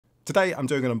Today I'm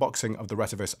doing an unboxing of the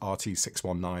Retevis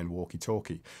RT619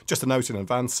 walkie-talkie. Just a note in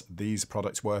advance, these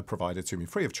products were provided to me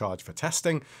free of charge for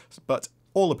testing, but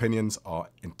all opinions are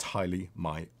entirely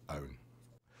my own.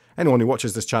 Anyone who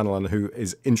watches this channel and who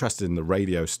is interested in the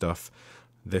radio stuff,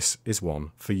 this is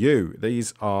one for you.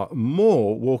 These are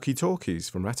more walkie-talkies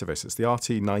from Retevis. It's the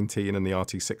RT19 and the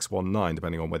RT619,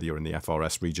 depending on whether you're in the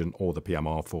FRS region or the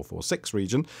PMR446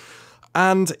 region.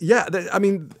 And yeah, I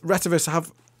mean,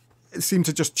 Retevis seem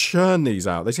to just churn these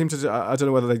out. They seem to, I don't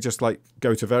know whether they just like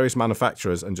go to various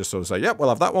manufacturers and just sort of say, yep, we'll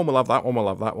have that one, we'll have that one, we'll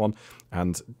have that one.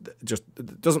 And just,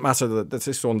 it doesn't matter that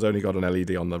this one's only got an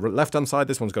LED on the left-hand side,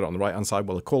 this one's got it on the right-hand side.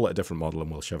 We'll call it a different model and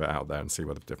we'll shove it out there and see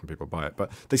whether different people buy it. But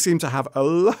they seem to have a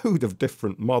load of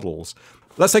different models.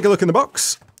 Let's take a look in the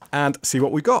box and see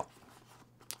what we've got.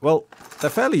 Well, they're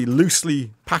fairly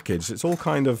loosely packaged. It's all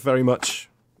kind of very much,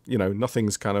 you know,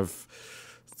 nothing's kind of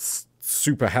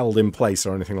super held in place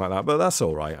or anything like that, but that's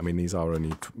all right. I mean, these are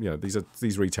only, you know,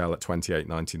 these retail at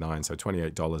 $28.99, so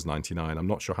 $28.99. I'm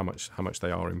not sure how much they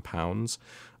are in pounds.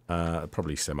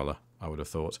 Probably similar, I would have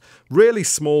thought. Really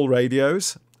small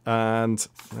radios, and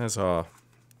there's our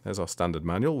standard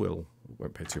manual. We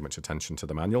won't pay too much attention to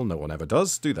the manual. No one ever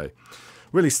does, do they?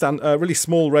 Really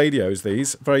small radios.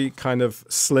 These very kind of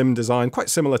slim design, quite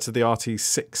similar to the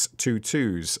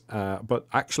RT622s, but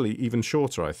actually even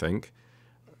shorter, I think.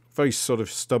 Very sort of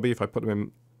stubby. If I put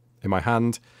them in my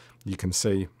hand, you can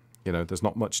see, you know, there's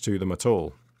not much to them at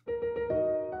all.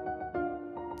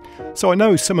 So I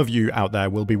know some of you out there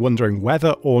will be wondering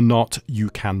whether or not you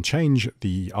can change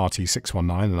the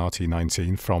RT619 and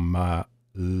RT19 from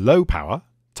low power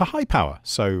to high power.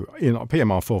 So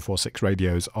PMR446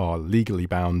 radios are legally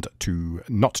bound to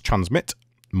not transmit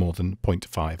more than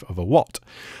 0.5 of a watt.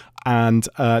 And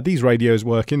these radios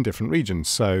work in different regions,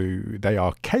 so they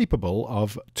are capable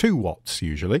of 2 watts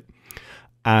usually.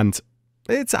 And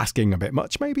it's asking a bit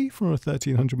much maybe for a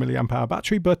 1300 milliamp hour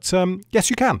battery, but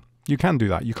yes, you can. You can do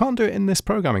that. You can't do it in this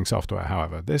programming software,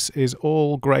 however. This is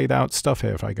all grayed out stuff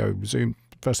here. If I go zoom,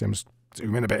 firstly I'm just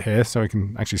zoom in a bit here so I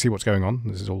can actually see what's going on.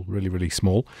 This is all really, really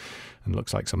small and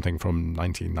looks like something from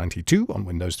 1992 on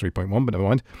Windows 3.1, but never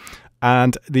mind.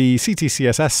 And the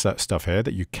CTCSS stuff here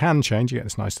that you can change, you get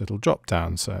this nice little drop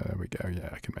down. So there we go. Yeah,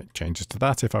 I can make changes to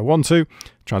that if I want to.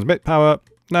 Transmit power.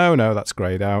 No, that's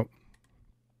grayed out.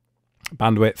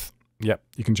 Bandwidth. Yep,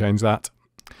 you can change that.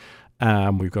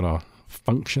 We've got our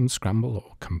function, scramble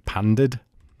or companded,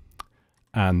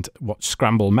 and what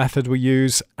scramble method we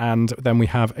use, and then we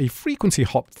have a frequency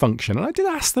hop function. And I did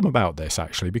ask them about this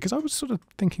actually, because I was sort of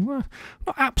thinking, well, I'm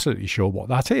not absolutely sure what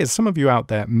that is. Some of you out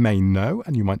there may know,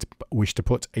 and you might wish to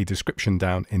put a description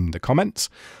down in the comments.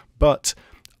 But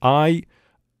I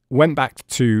went back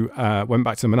to them and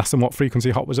asked them what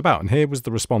frequency hop was about, and here was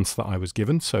the response that I was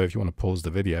given. So if you want to pause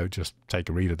the video, just take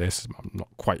a read of this. I'm not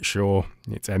quite sure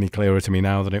it's any clearer to me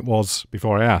now than it was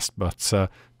before I asked, but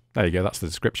there you go, that's the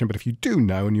description. But if you do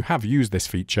know and you have used this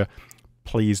feature,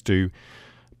 please do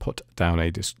put down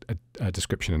a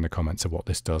description in the comments of what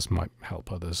this does. Might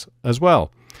help others as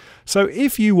well. So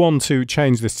if you want to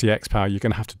change this TX power, you're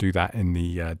going to have to do that in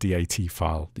the DAT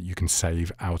file that you can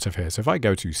save out of here. So if I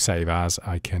go to Save As,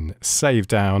 I can save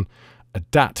down a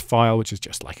DAT file, which is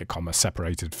just like a comma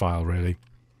separated file really.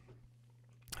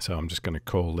 So I'm just going to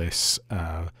call this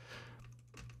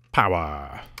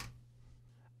power.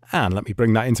 And let me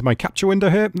bring that into my capture window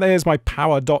here. There's my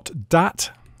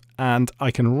power.dat, and I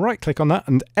can right click on that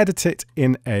and edit it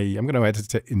in I'm going to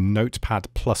edit it in Notepad+++.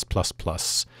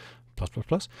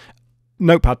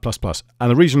 Notepad++.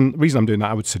 And the reason I'm doing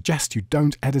that, I would suggest you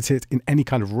don't edit it in any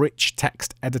kind of rich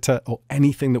text editor or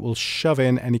anything that will shove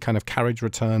in any kind of carriage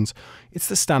returns. It's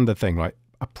the standard thing, right?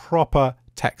 A proper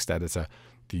text editor.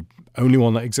 The only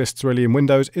one that exists really in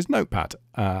Windows is Notepad,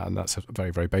 and that's a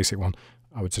very, very basic one.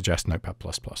 I would suggest Notepad++.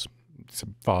 It's a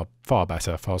far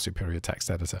better, far superior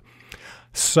text editor.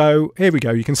 So here we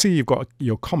go. You can see you've got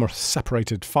your comma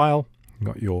separated file. You've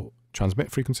got your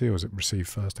transmit frequency, or is it receive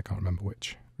first? I can't remember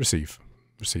which. Receive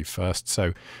first.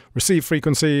 So receive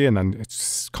frequency, and then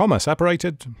it's comma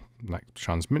separated, like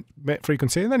transmit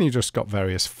frequency, and then you just got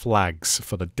various flags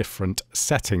for the different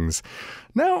settings.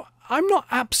 Now, I'm not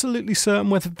absolutely certain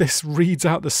whether this reads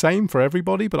out the same for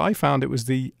everybody, but I found it was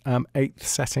the 8th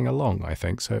setting along, I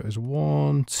think. So it was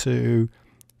 1, 2,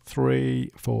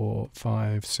 3, 4,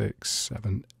 5, 6,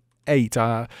 7, 8.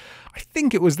 I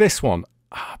think it was this one,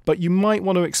 but you might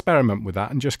want to experiment with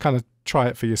that and just kind of try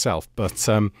it for yourself. But,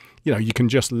 you know, you can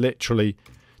just literally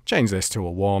change this to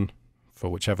a 1 for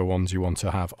whichever ones you want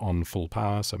to have on full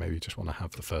power. So maybe you just want to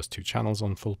have the first 2 channels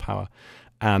on full power,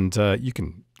 and you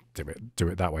can do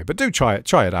it that way. But do try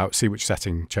it out, see which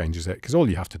setting changes it, because all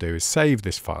you have to do is save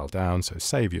this file down. So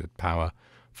save your power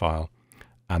file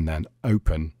and then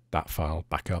open that file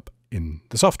back up in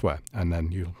the software. And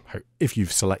then you'll, if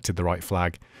you've selected the right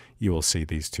flag, you will see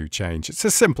these two change. It's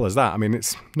as simple as that. I mean,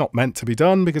 it's not meant to be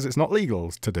done because it's not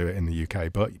legal to do it in the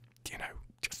UK, but you know,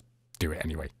 just do it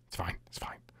anyway. It's fine. It's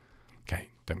fine. Okay.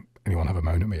 Don't anyone have a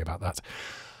moan at me about that.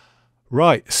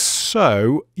 Right,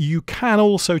 so you can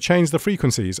also change the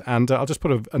frequencies, and I'll just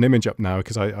put an image up now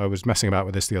because I was messing about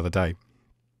with this the other day,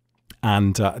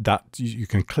 and that you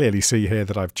can clearly see here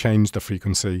that I've changed the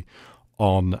frequency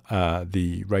on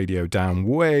the radio down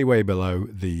way below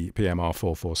the PMR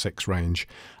 446 range,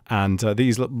 and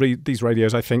these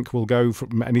radios I think will go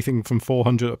from anything from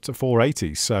 400 up to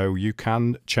 480, so you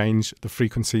can change the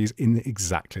frequencies in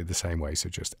exactly the same way. So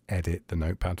just edit the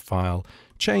notepad file,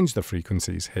 change the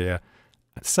frequencies here,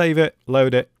 save it,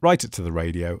 load it, write it to the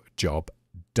radio, job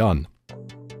done.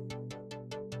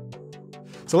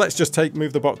 So let's just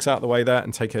move the box out of the way there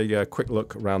and take a quick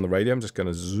look around the radio. I'm just going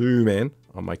to zoom in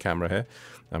on my camera here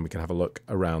and we can have a look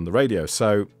around the radio.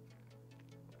 So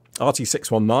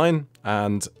RT619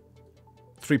 and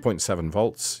 3.7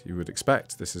 volts, you would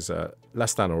expect. This is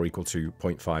less than or equal to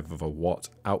 0.5 of a watt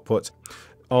output.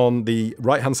 On the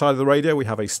right hand side of the radio, we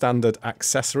have a standard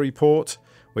accessory port,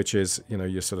 which is, you know,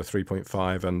 your sort of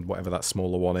 3.5 and whatever that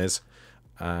smaller one is,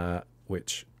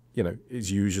 which, you know, is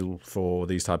usual for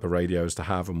these type of radios to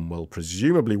have and will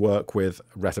presumably work with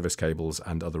Retevis cables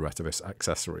and other Retevis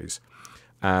accessories.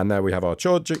 And there we have our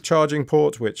charging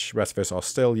port, which Retevis are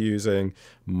still using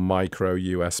micro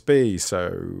USB.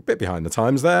 So a bit behind the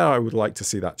times there. I would like to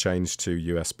see that change to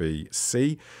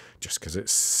USB-C, just because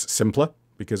it's simpler,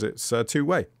 because it's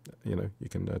two-way. You know, you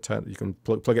can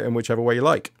plug it in whichever way you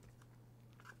like.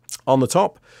 On the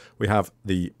top, we have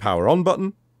the power on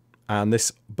button, and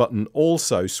this button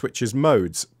also switches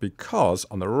modes, because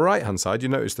on the right hand side you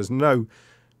notice there's no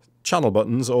channel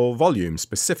buttons or volume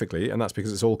specifically, and that's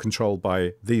because it's all controlled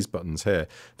by these buttons here.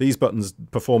 These buttons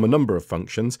perform a number of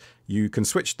functions. You can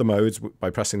switch the modes by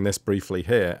pressing this briefly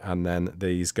here, and then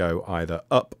these go either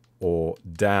up or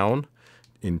down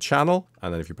in channel,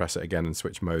 and then if you press it again and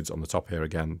switch modes on the top here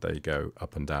again, they go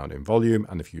up and down in volume,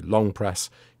 and if you long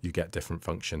press you get different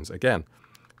functions again.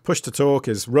 Push to talk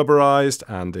is rubberized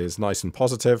and is nice and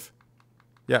positive.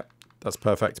 Yeah, that's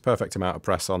perfect amount of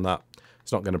press on that.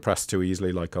 It's not going to press too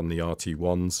easily like on the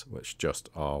RT1s, which just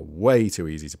are way too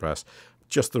easy to press.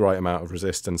 Just the right amount of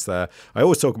resistance there. I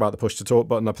always talk about the push to talk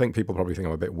button. I think people probably think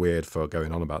I'm a bit weird for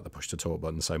going on about the push to talk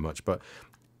button so much, but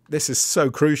this is so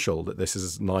crucial that this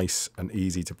is nice and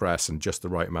easy to press and just the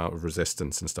right amount of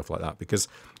resistance and stuff like that, because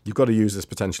you've got to use this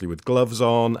potentially with gloves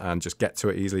on and just get to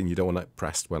it easily, and you don't want it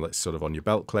pressed while it's sort of on your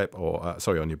belt clip or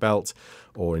on your belt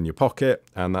or in your pocket,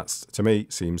 and that's, to me,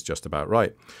 seems just about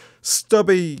right.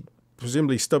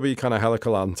 Presumably stubby kind of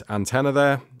helical antenna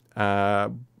there.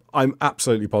 I'm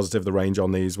absolutely positive the range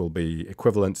on these will be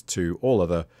equivalent to all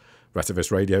other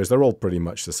Retevis radios. They're all pretty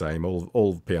much the same. All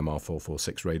PMR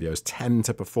 446 radios tend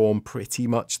to perform pretty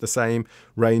much the same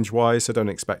range-wise, so don't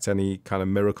expect any kind of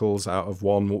miracles out of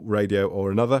one radio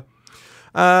or another.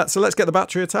 So let's get the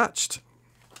battery attached.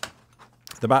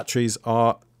 The batteries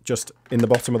are just in the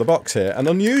bottom of the box here, and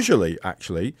unusually,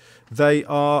 actually, they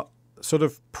are sort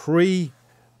of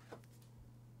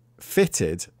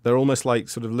fitted. They're almost like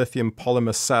sort of lithium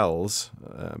polymer cells,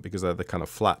 because they're the kind of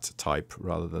flat type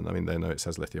rather than, I mean, they know it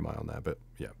says lithium ion there, but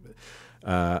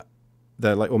yeah.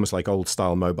 They're like almost like old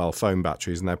style mobile phone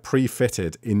batteries, and they're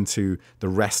pre-fitted into the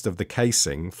rest of the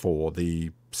casing for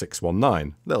the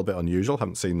 619. A little bit unusual,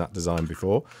 haven't seen that design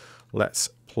before. Let's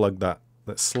plug that,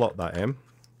 let's slot that in.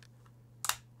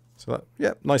 So that,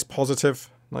 yeah, nice and positive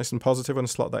when I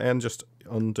slot that in. Just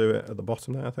undo it at the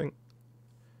bottom there, I think.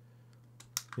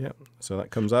 Yeah, so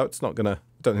that comes out. It's not gonna,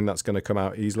 I don't think that's gonna come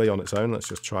out easily on its own. Let's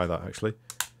just try that actually.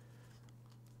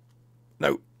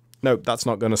 No, that's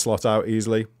not gonna slot out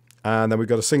easily. And then we've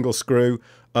got a single screw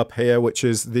up here, which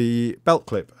is the belt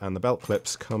clip, and the belt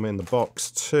clips come in the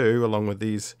box too, along with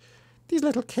these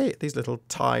little these little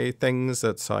tie things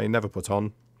that I never put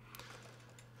on.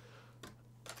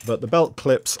 But the belt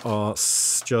clips are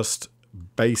just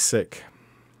basic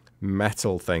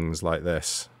metal things like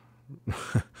this.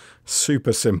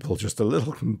 Super simple, just a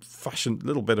little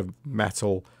little bit of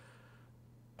metal,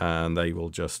 and they will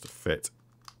just fit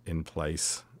in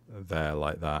place there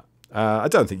like that. I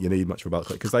don't think you need much of a belt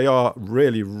clip because they are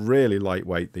really, really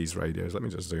lightweight, these radios. Let me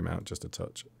just zoom out just a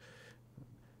touch.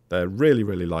 They're really,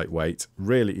 really lightweight,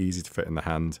 really easy to fit in the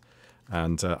hand,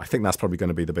 and I think that's probably going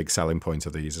to be the big selling point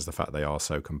of these, is the fact they are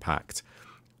so compact.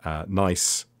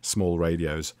 Nice, small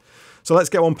radios. So let's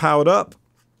get one powered up.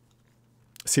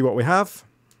 see what we have.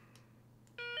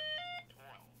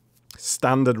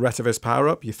 Standard Retevis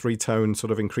power-up, your 3-tone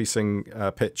sort of increasing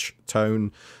pitch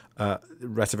tone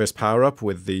Retevis power-up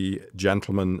with the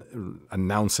gentleman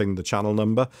announcing the channel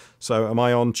number. So am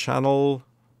I on channel?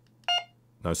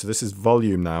 No, so this is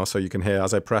volume now, so you can hear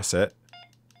as I press it.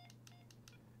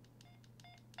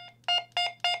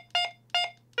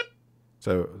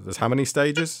 So there's how many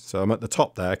stages? So I'm at the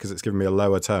top there because it's giving me a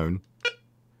lower tone.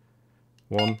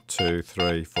 1, 2,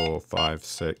 3, 4, 5,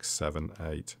 6, 7,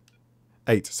 8.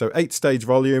 8. So 8-stage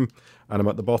volume, and I'm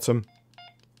at the bottom.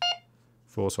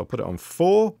 4, so I'll put it on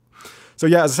 4. So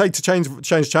yeah, as I say, to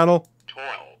change channel, 12.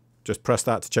 Just press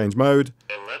that to change mode.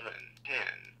 11, 10,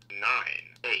 9,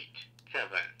 8, 7,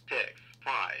 6,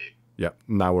 5. Yep,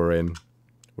 now we're in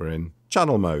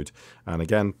channel mode. And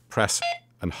again, press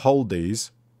and hold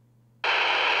these.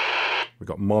 We've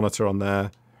got monitor on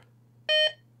there.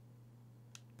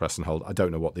 Press and hold. I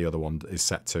don't know what the other one is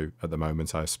set to at the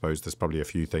moment. I suppose there's probably a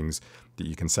few things that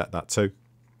you can set that to.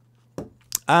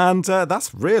 And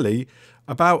that's really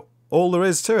about all there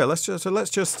is to it. Let's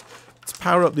just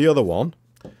power up the other one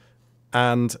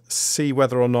and see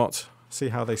whether or not, see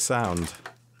how they sound.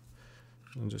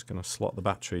 I'm just going to slot the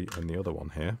battery in the other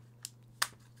one here.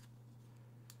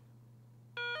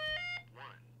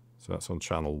 So that's on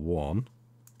channel 1.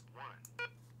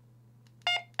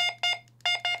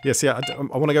 Yeah, see, I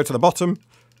want to go to the bottom.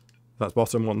 That's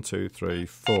bottom, 1, 2, 3,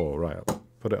 4. Right, I'll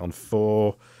put it on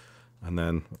 4, and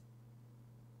then...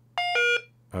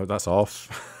 Oh, that's off.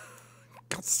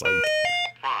 God's sake.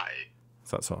 5.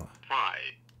 So that's all. 5,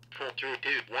 4, 3, 2,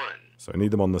 1. So I need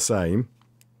them on the same.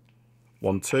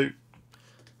 1, 2.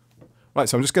 Right,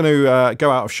 so I'm just going to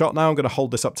go out of shot now. I'm going to hold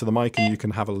this up to the mic, and you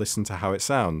can have a listen to how it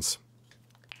sounds.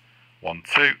 1,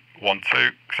 2, 1, 2.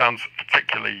 Sounds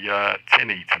particularly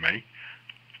tinny to me.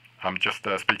 I'm just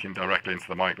speaking directly into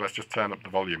the mic. Let's just turn up the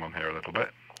volume on here a little bit.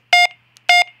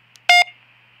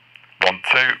 1,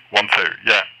 2, 1, 2.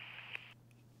 Yeah.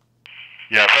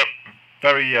 Yeah,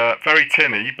 very, very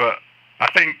tinny, but I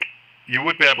think you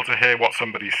would be able to hear what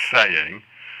somebody's saying.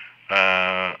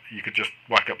 You could just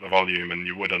whack up the volume and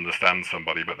you would understand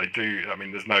somebody, but they do, I mean,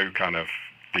 there's no kind of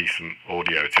decent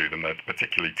audio to them. They're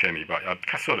particularly tinny, but I'd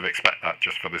sort of expect that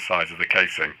just for the size of the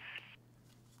casing.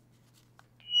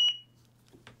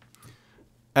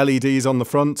 LEDs on the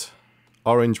front,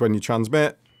 orange when you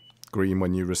transmit, green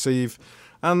when you receive,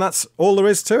 and that's all there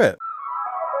is to it.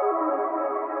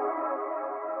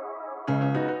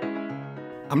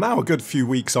 I'm now a good few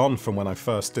weeks on from when I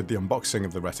first did the unboxing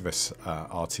of the Retevis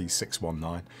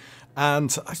RT619,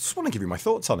 and I just want to give you my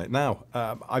thoughts on it now.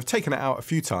 I've taken it out a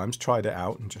few times, tried it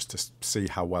out, and just to see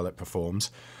how well it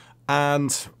performs.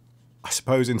 And I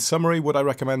suppose in summary, would I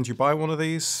recommend you buy one of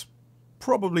these?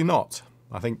 Probably not.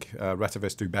 I think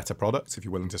Retevis do better products if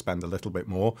you're willing to spend a little bit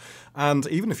more. And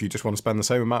even if you just want to spend the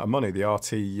same amount of money, the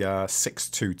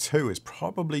RT622 is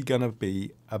probably going to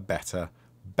be a better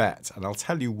bet. And I'll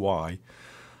tell you why,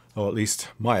 or at least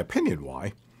my opinion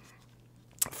why.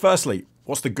 Firstly,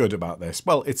 what's the good about this?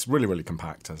 Well, it's really, really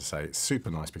compact, as I say. It's super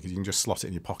nice because you can just slot it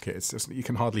in your pocket. It's just, you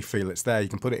can hardly feel it's there. You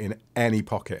can put it in any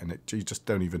pocket and you just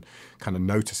don't even kind of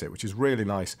notice it, which is really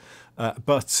nice.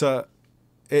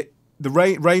 The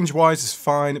range-wise is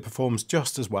fine. It performs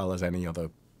just as well as any other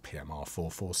PMR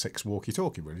 446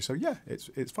 walkie-talkie, really. So yeah,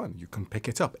 it's fine. You can pick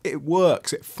it up. It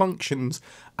works. It functions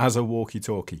as a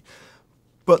walkie-talkie.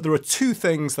 But there are two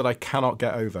things that I cannot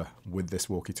get over with this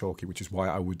walkie-talkie, which is why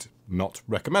I would not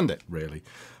recommend it, really.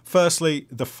 Firstly,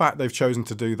 the fact they've chosen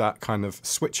to do that kind of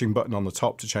switching button on the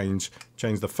top to change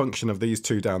the function of these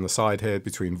two down the side here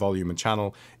between volume and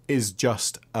channel is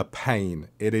just a pain.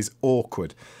 It is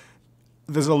awkward.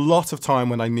 There's a lot of time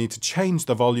when I need to change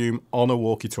the volume on a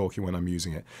walkie-talkie when I'm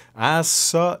using it. As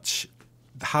such,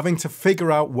 having to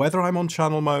figure out whether I'm on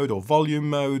channel mode or volume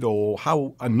mode or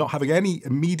how, and not having any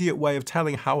immediate way of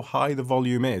telling how high the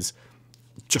volume is,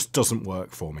 just doesn't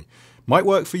work for me. Might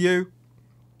work for you.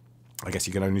 I guess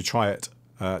you can only try it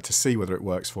to see whether it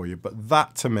works for you. But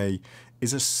that, to me,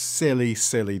 is a silly,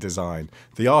 silly design.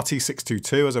 The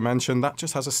RT622, as I mentioned, that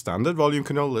just has a standard volume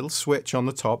control, a little switch on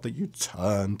the top that you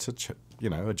turn to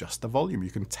adjust the volume.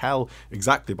 You can tell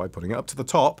exactly by putting it up to the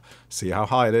top, see how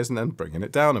high it is, and then bringing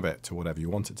it down a bit to whatever you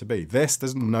want it to be.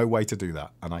 There's no way to do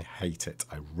that, and I hate it.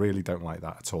 I really don't like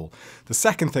that at all. The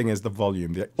second thing is the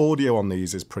volume. The audio on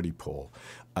these is pretty poor.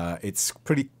 It's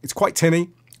quite tinny,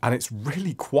 and it's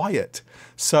really quiet.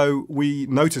 So we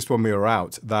noticed when we were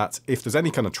out that if there's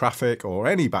any kind of traffic or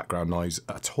any background noise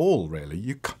at all, really,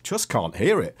 you just can't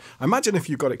hear it. Imagine if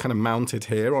you've got it kind of mounted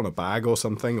here on a bag or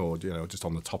something, or just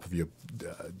on the top of your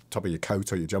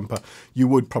coat or your jumper, you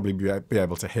would probably be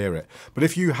able to hear it. But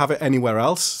if you have it anywhere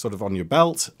else, sort of on your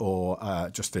belt, or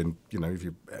just in if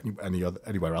you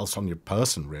anywhere else on your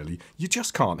person, really, you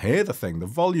just can't hear the thing. The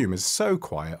volume is so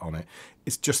quiet on it.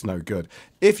 It's just no good.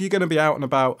 If you're going to be out and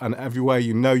about and everywhere,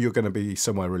 you're going to be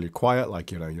somewhere really quiet,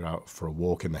 like, you're out for a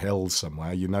walk in the hills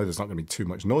somewhere, there's not going to be too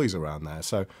much noise around there.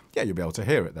 So, yeah, you'll be able to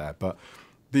hear it there. But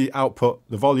the output,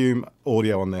 the volume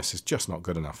audio on this is just not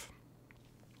good enough.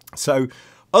 So,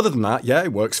 other than that, yeah,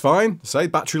 it works fine. Say,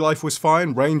 battery life was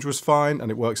fine, range was fine, and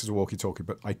it works as a walkie-talkie.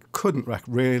 But I couldn't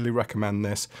really recommend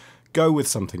this. Go with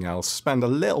something else, spend a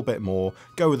little bit more,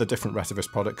 go with a different Retevis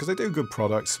product, because they do good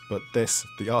products, but the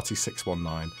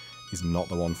RT619, is not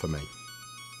the one for me.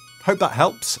 Hope that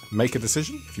helps. Make a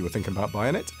decision if you were thinking about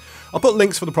buying it. I'll put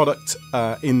links for the product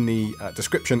in the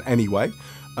description anyway,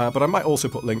 but I might also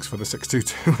put links for the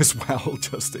 622 as well,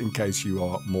 just in case you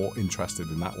are more interested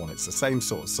in that one. It's the same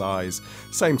sort of size,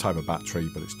 same type of battery,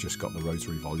 but it's just got the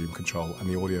rotary volume control, and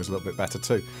the audio is a little bit better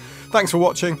too. Thanks for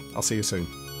watching. I'll see you soon.